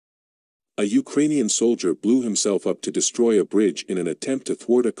A Ukrainian soldier blew himself up to destroy a bridge in an attempt to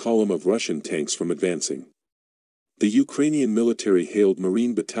thwart a column of Russian tanks from advancing. The Ukrainian military hailed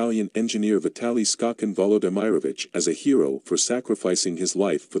Marine Battalion engineer Vitaly Skakun Volodymyrovych as a hero for sacrificing his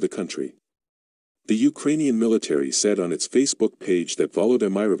life for the country. The Ukrainian military said on its Facebook page that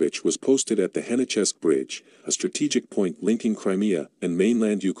Volodymyrovych was posted at the Henichesk Bridge, a strategic point linking Crimea and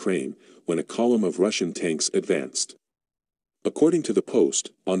mainland Ukraine, when a column of Russian tanks advanced. According to the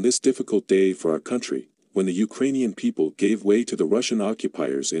post, on this difficult day for our country, when the Ukrainian people gave way to the Russian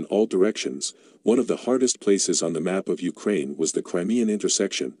occupiers in all directions, one of the hardest places on the map of Ukraine was the Crimean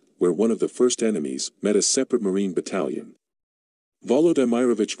intersection, where one of the first enemies met a separate Marine battalion.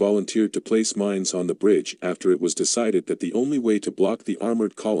 Volodymyrovych volunteered to place mines on the bridge after it was decided that the only way to block the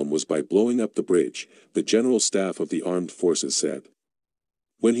armored column was by blowing up the bridge, the General Staff of the Armed Forces said.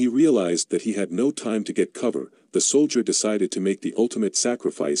 When he realized that he had no time to get cover, the soldier decided to make the ultimate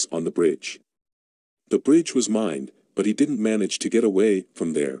sacrifice on the bridge. The bridge was mined, but he didn't manage to get away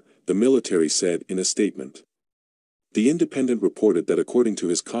from there, the military said in a statement. The Independent reported that according to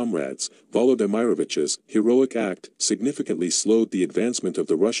his comrades, Volodymyrovych's heroic act significantly slowed the advancement of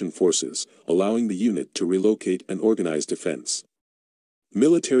the Russian forces, allowing the unit to relocate and organize defense.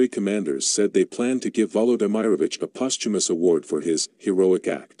 Military commanders said they planned to give Volodymyrovych a posthumous award for his heroic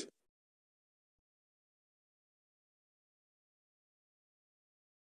act.